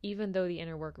 Even though the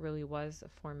inner work really was a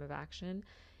form of action,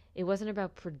 it wasn't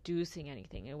about producing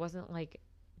anything. It wasn't like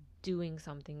doing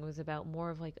something. It was about more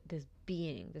of like this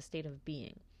being, the state of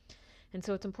being. And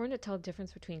so it's important to tell the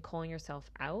difference between calling yourself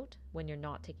out when you're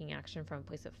not taking action from a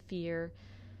place of fear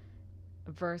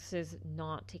versus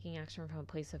not taking action from a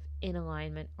place of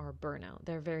inalignment or burnout.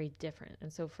 They're very different.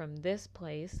 And so from this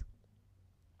place,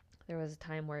 there was a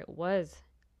time where it was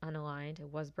unaligned, it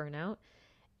was burnout,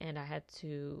 and I had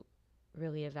to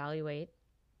really evaluate.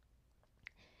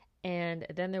 And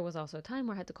then there was also a time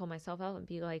where I had to call myself out and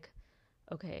be like,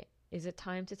 okay, is it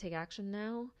time to take action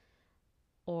now?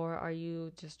 Or are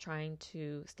you just trying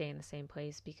to stay in the same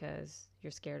place because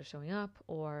you're scared of showing up,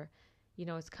 or,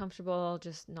 it's comfortable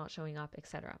just not showing up,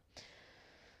 etc.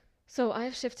 So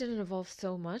I've shifted and evolved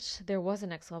so much. There was a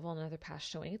next level, another path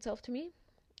showing itself to me,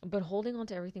 but holding on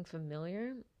to everything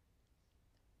familiar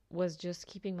was just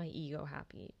keeping my ego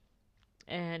happy.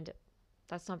 And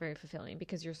that's not very fulfilling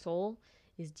because your soul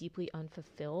is deeply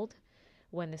unfulfilled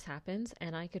when this happens.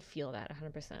 And I could feel that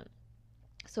 100%.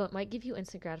 So it might give you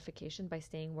instant gratification by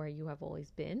staying where you have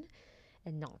always been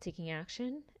and not taking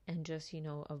action and just,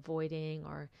 avoiding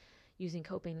or using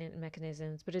coping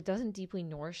mechanisms, but it doesn't deeply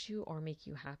nourish you or make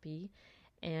you happy.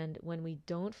 And when we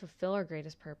don't fulfill our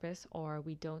greatest purpose, or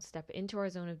we don't step into our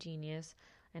zone of genius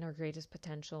and our greatest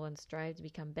potential and strive to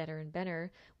become better and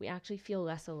better, we actually feel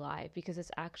less alive, because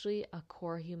it's actually a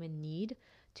core human need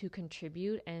to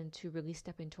contribute and to really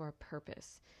step into our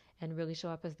purpose and really show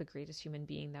up as the greatest human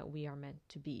being that we are meant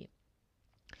to be.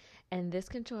 And this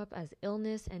can show up as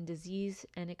illness and disease,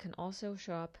 and it can also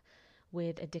show up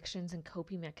with addictions and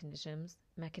coping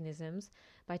mechanisms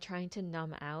by trying to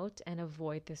numb out and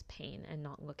avoid this pain and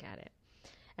not look at it.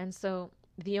 And so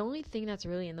the only thing that's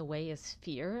really in the way is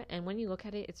fear. And when you look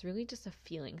at it, it's really just a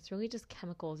feeling. It's really just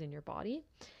chemicals in your body.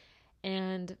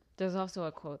 And there's also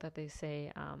a quote that they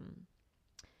say,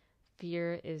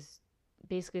 fear is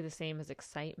basically the same as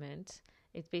excitement.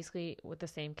 It's basically with the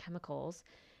same chemicals,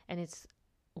 and it's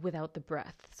without the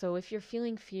breath. So if you're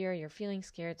feeling fear, you're feeling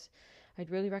scared, I'd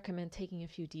really recommend taking a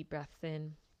few deep breaths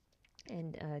in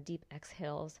and deep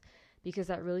exhales, because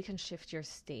that really can shift your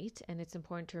state. And it's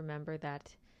important to remember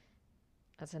that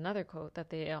that's another quote that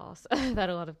they also that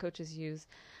a lot of coaches use,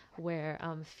 where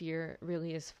fear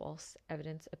really is false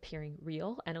evidence appearing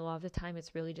real. And a lot of the time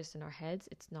it's really just in our heads.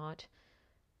 It's not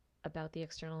about the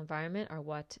external environment or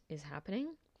what is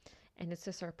happening. And it's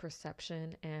just our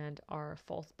perception and our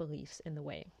false beliefs in the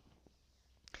way.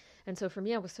 And so for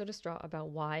me, I was so distraught about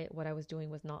why what I was doing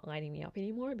was not lighting me up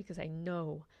anymore, because I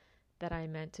know that I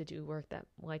meant to do work that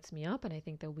lights me up. And I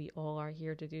think that we all are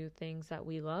here to do things that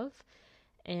we love.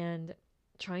 And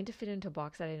trying to fit into a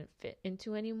box that I didn't fit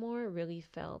into anymore really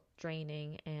felt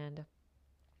draining, and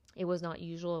it was not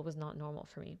usual. It was not normal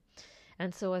for me.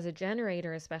 And so as a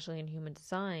generator, especially in human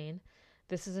design,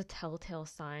 this is a telltale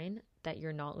sign that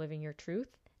you're not living your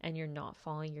truth and you're not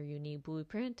following your unique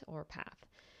blueprint or path.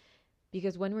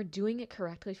 Because when we're doing it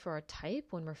correctly for our type,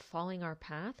 when we're following our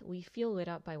path, we feel lit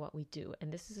up by what we do.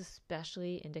 And this is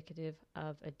especially indicative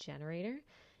of a generator,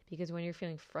 because when you're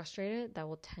feeling frustrated, that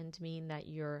will tend to mean that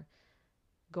you're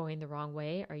going the wrong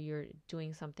way or you're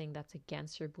doing something that's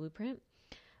against your blueprint.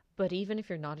 But even if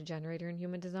you're not a generator in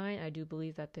human design, I do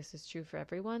believe that this is true for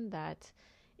everyone, that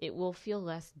it will feel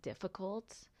less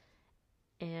difficult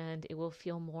and it will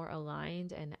feel more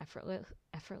aligned and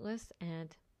effortless,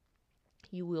 and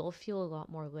you will feel a lot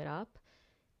more lit up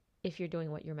if you're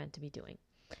doing what you're meant to be doing.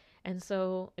 And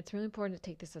so it's really important to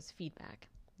take this as feedback.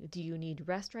 Do you need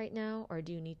rest right now, or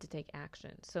do you need to take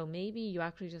action? So maybe you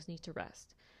actually just need to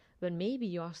rest, but maybe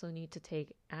you also need to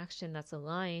take action that's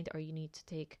aligned, or you need to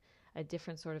take a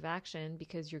different sort of action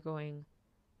because you're going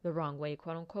the wrong way,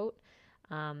 quote unquote,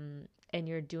 and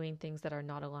you're doing things that are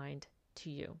not aligned to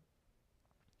you.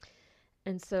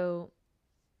 And so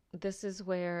this is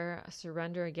where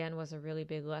surrender again was a really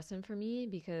big lesson for me,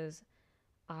 because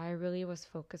I really was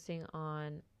focusing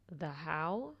on the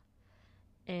how,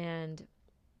 and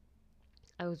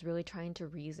I was really trying to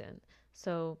reason.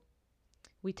 So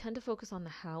we tend to focus on the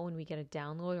how when we get a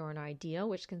download or an idea,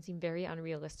 which can seem very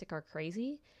unrealistic or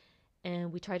crazy.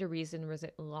 And we try to reason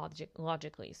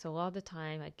logically. So a lot of the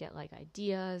time I'd get like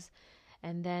ideas,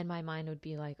 and then my mind would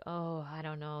be like, oh, I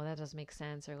don't know, that doesn't make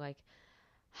sense. Or like,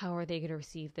 how are they going to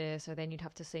receive this? Or then you'd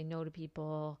have to say no to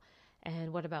people.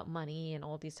 And what about money and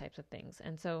all these types of things?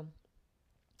 And so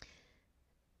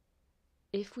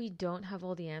if we don't have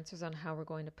all the answers on how we're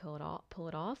going to pull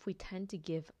it off, we tend to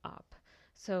give up.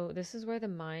 So this is where the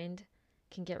mind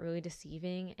can get really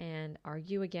deceiving and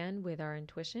argue again with our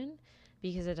intuition,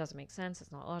 because it doesn't make sense.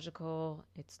 It's not logical.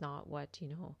 It's not what,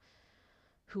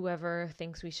 whoever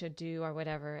thinks we should do or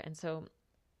whatever. And so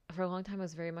for a long time, I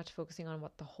was very much focusing on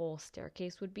what the whole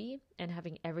staircase would be and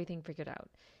having everything figured out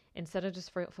instead of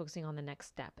just focusing on the next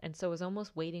step. And so I was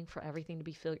almost waiting for everything to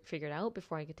be figured out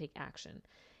before I could take action.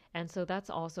 And so that's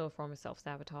also a form of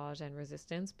self-sabotage and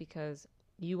resistance, because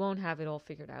you won't have it all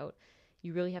figured out.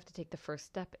 You really have to take the first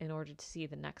step in order to see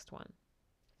the next one.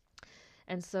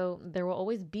 And so there will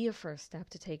always be a first step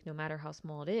to take, no matter how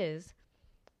small it is.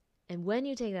 And when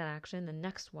you take that action, the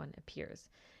next one appears.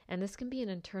 And this can be an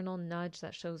internal nudge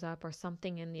that shows up, or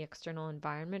something in the external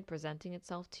environment presenting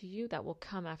itself to you that will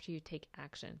come after you take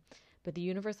action. But the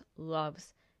universe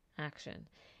loves action.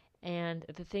 And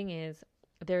the thing is,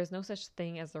 there is no such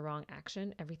thing as the wrong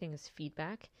action. Everything is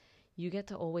feedback. You get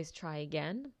to always try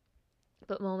again,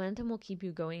 but momentum will keep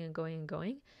you going and going and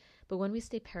going. But when we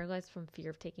stay paralyzed from fear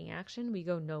of taking action, we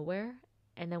go nowhere,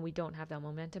 and then we don't have that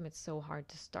momentum. It's so hard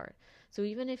to start. So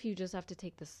even if you just have to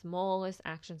take the smallest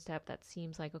action step that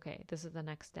seems like, okay, this is the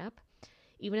next step,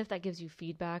 even if that gives you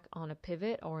feedback on a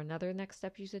pivot or another next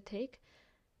step you should take,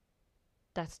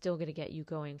 that's still going to get you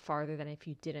going farther than if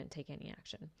you didn't take any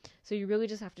action. So you really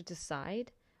just have to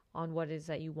decide on what it is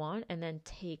that you want, and then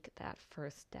take that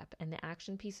first step. And the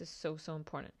action piece is so, so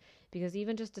important, because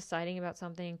even just deciding about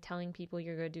something, telling people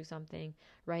you're going to do something,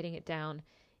 writing it down,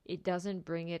 it doesn't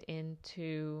bring it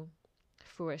into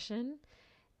fruition.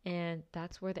 And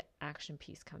that's where the action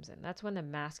piece comes in. That's when the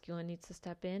masculine needs to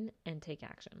step in and take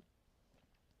action.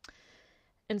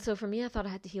 And so for me, I thought I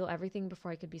had to heal everything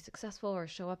before I could be successful or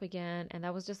show up again. And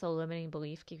that was just a limiting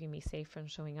belief, keeping me safe from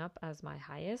showing up as my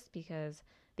highest, because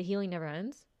the healing never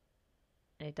ends.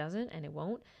 And it doesn't, and it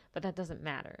won't. But that doesn't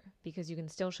matter, because you can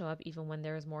still show up even when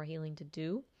there is more healing to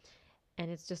do.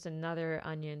 And it's just another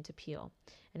onion to peel.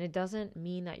 And it doesn't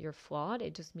mean that you're flawed.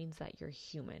 It just means that you're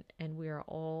human. And we are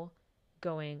all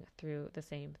going through the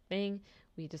same thing.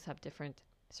 We just have different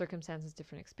circumstances,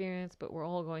 different experience, but we're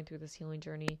all going through this healing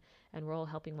journey, and we're all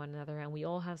helping one another, and we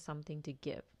all have something to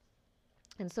give.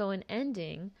 And so in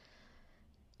ending,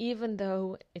 even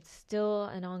though it's still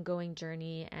an ongoing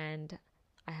journey, and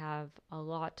I have a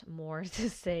lot more to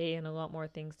say and a lot more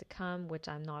things to come, which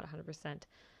I'm not 100%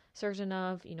 certain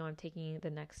of, I'm taking the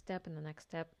next step and the next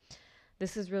step.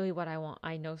 This is really what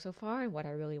I know so far, and what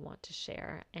I really want to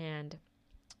share. And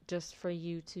just for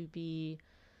you to be,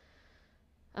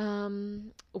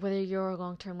 whether you're a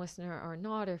long-term listener or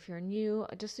not, or if you're new,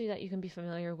 just so that you can be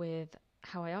familiar with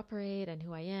how I operate and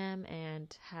who I am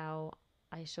and how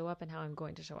I show up and how I'm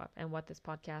going to show up, and what this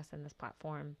podcast and this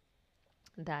platform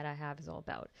that I have is all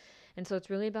about. And so it's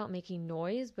really about making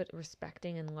noise, but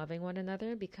respecting and loving one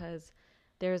another, because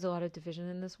there is a lot of division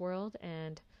in this world,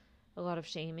 and a lot of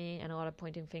shaming, and a lot of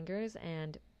pointing fingers,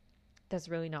 and that's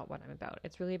really not what I'm about.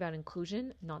 It's really about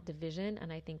inclusion, not division.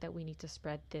 And I think that we need to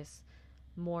spread this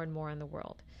more and more in the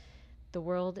world. The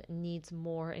world needs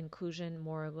more inclusion,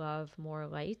 more love, more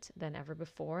light than ever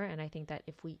before. And I think that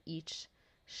if we each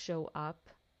show up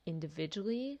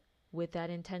individually with that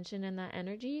intention and that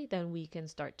energy, then we can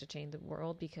start to change the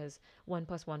world, because 1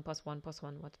 + 1 + 1 +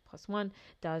 1 + 1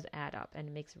 does add up, and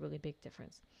it makes a really big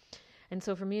difference. And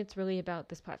so for me, it's really about,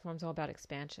 this platform's all about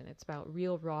expansion. It's about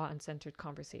real, raw, uncensored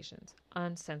conversations.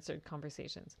 It's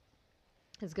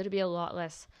going to be a lot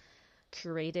less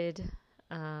curated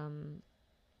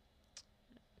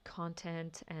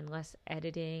content and less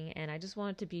editing. And I just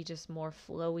want it to be just more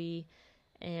flowy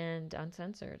and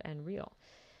uncensored and real.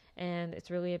 And it's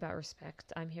really about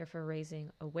respect. I'm here for raising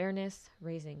awareness,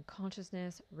 raising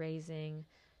consciousness, raising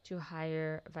to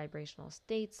higher vibrational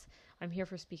states. I'm here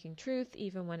for speaking truth,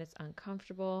 even when it's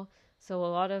uncomfortable. So a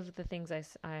lot of the things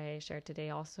I shared today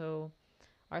also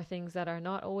are things that are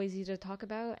not always easy to talk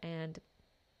about. And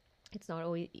it's not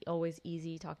always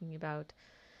easy talking about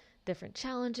different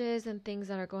challenges and things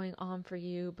that are going on for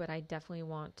you, but I definitely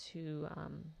want to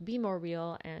be more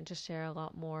real and just share a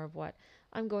lot more of what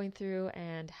I'm going through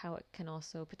and how it can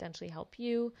also potentially help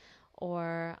you,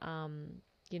 or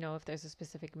if there's a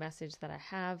specific message that I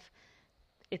have,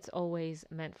 it's always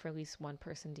meant for at least one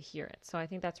person to hear it. So I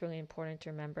think that's really important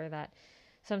to remember, that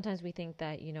sometimes we think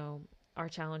that, our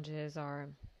challenges are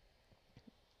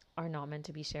not meant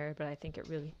to be shared, but I think it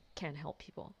really can help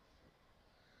people.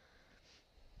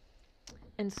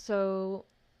 And so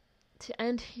to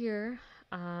end here,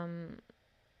 I'm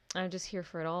just here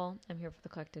for it all. I'm here for the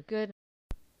collective good.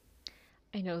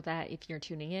 I know that if you're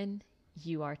tuning in,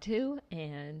 you are too,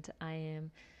 and I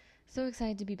am so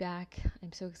excited to be back.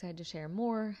 I'm so excited to share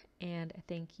more, and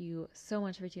thank you so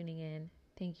much for tuning in.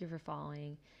 Thank you for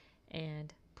following,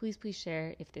 and please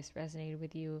share if this resonated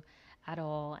with you at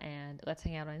all, and let's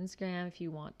hang out on Instagram if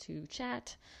you want to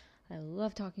chat. I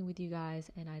love talking with you guys,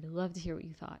 and I'd love to hear what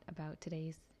you thought about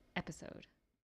today's episode.